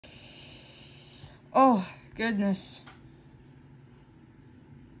Oh, goodness.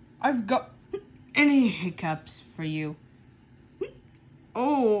 I've got any hiccups for you.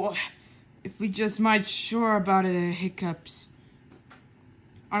 Oh, if we just might sure about the hiccups.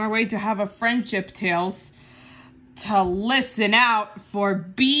 On our way to have a friendship tales to listen out for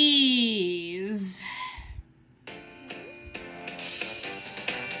bees.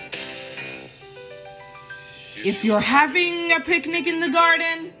 If you're having a picnic in the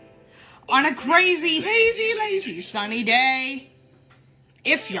garden on a crazy, hazy, lazy, sunny day,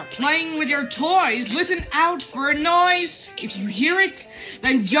 if you're playing with your toys, listen out for a noise. If you hear it,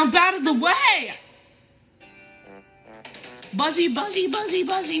 then jump out of the way. Buzzy, buzzy, buzzy,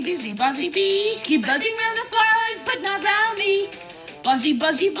 buzzy, busy, buzzy bee. Keep buzzing round the flowers, but not round me. Buzzy,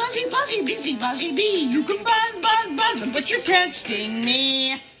 buzzy, buzzy, buzzy, busy, buzzy bee. You can buzz, buzz, buzz, but you can't sting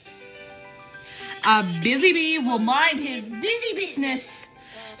me. A busy bee will mind his busy business,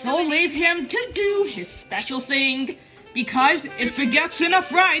 so leave him to do his special thing. Because if it gets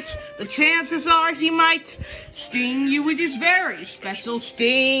enough right, the chances are he might sting you with his very special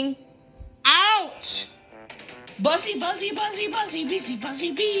sting. Ouch! Buzzy, buzzy, buzzy, buzzy, busy,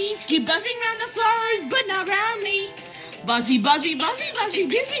 buzzy bee. Keep buzzing round the flowers, but not round me. Buzzy, buzzy, buzzy, buzzy,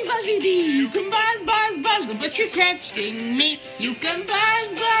 busy, buzzy bee. You can buzz, buzz, buzz, but you can't sting me. You can buzz,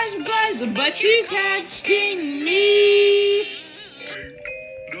 buzz, buzz, but you can't sting me. 8,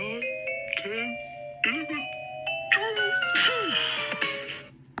 9, 10, 11, 12.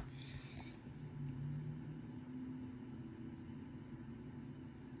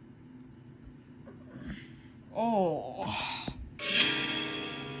 Oh.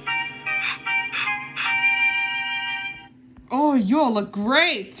 Oh, you'll look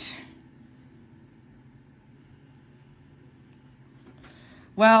great.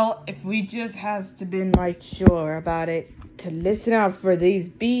 Well, if we just has to been like sure about it, to listen out for these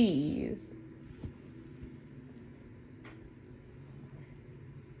bees.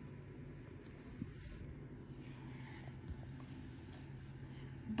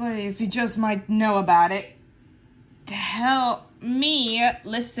 But if you just might know about it, to help me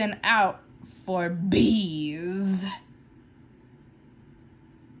listen out for bees.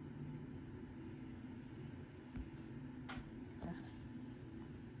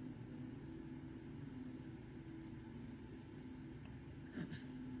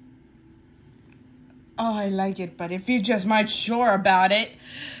 Oh, I like it, but if you just might sure about it,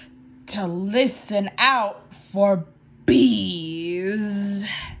 to listen out for bees.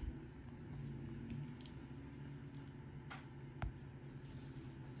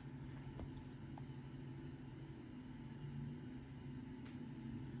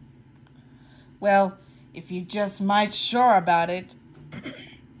 Well, if you just might sure about it,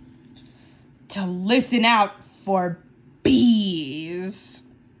 to listen out for bees.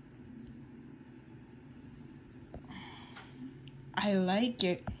 I like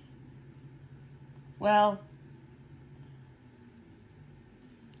it. Well,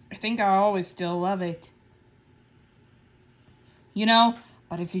 I think I always still love it. You know,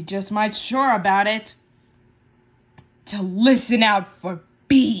 but if you just might sure about it, to listen out for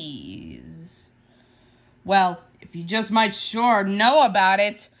bees. Well, if you just might sure know about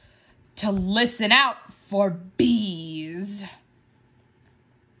it, to listen out for bees.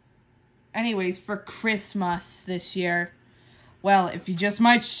 Anyways, for Christmas this year, well, if you just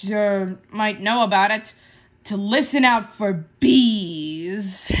might know about it, to listen out for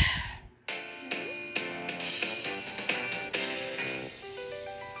bees.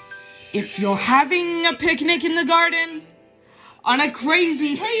 If you're having a picnic in the garden on a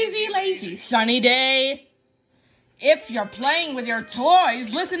crazy, hazy, lazy, sunny day, if you're playing with your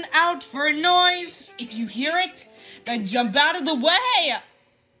toys, listen out for a noise. If you hear it, then jump out of the way.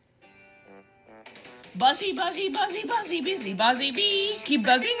 Buzzy, buzzy, buzzy, buzzy, busy, buzzy bee. Keep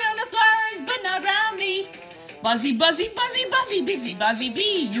buzzing round the flowers, but not round me. Buzzy, buzzy, buzzy, buzzy, busy, buzzy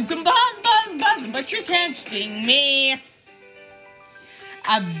bee. You can buzz, buzz, buzz, but you can't sting me.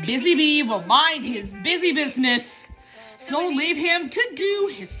 A busy bee will mind his busy business, so leave him to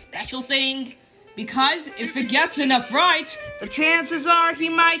do his special thing. Because if it gets enough right, the chances are he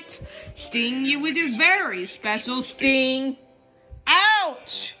might sting you with his very special sting.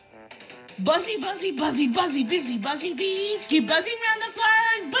 Ouch! Buzzy, buzzy, buzzy, buzzy, busy, buzzy bee. Keep buzzing round the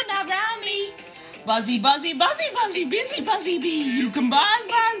flowers, but not round me. Buzzy, buzzy, buzzy, buzzy, busy, buzzy bee. You can buzz,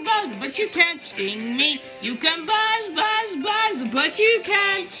 buzz, buzz, but you can't sting me. You can buzz, buzz, buzz, but you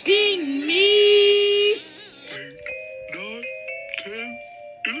can't sting me. 8, 9, 10,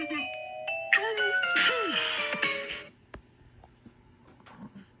 11, 12.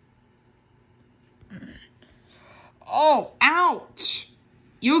 Oh, ouch!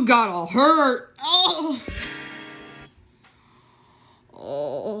 You you got all hurt. Oh.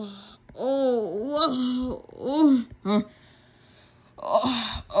 Oh. Oh. Oh.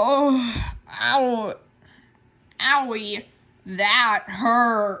 Oh. Ow. Owie. That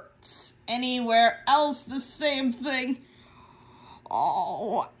hurts. Anywhere else, the same thing.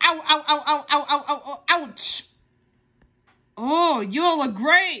 Oh. Ow, ow, ow, ow, ow, ow, ow, ow, ouch. Oh, you all look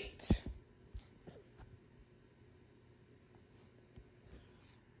great.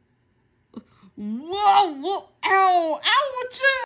 Whoa, whoa, ow, ouch.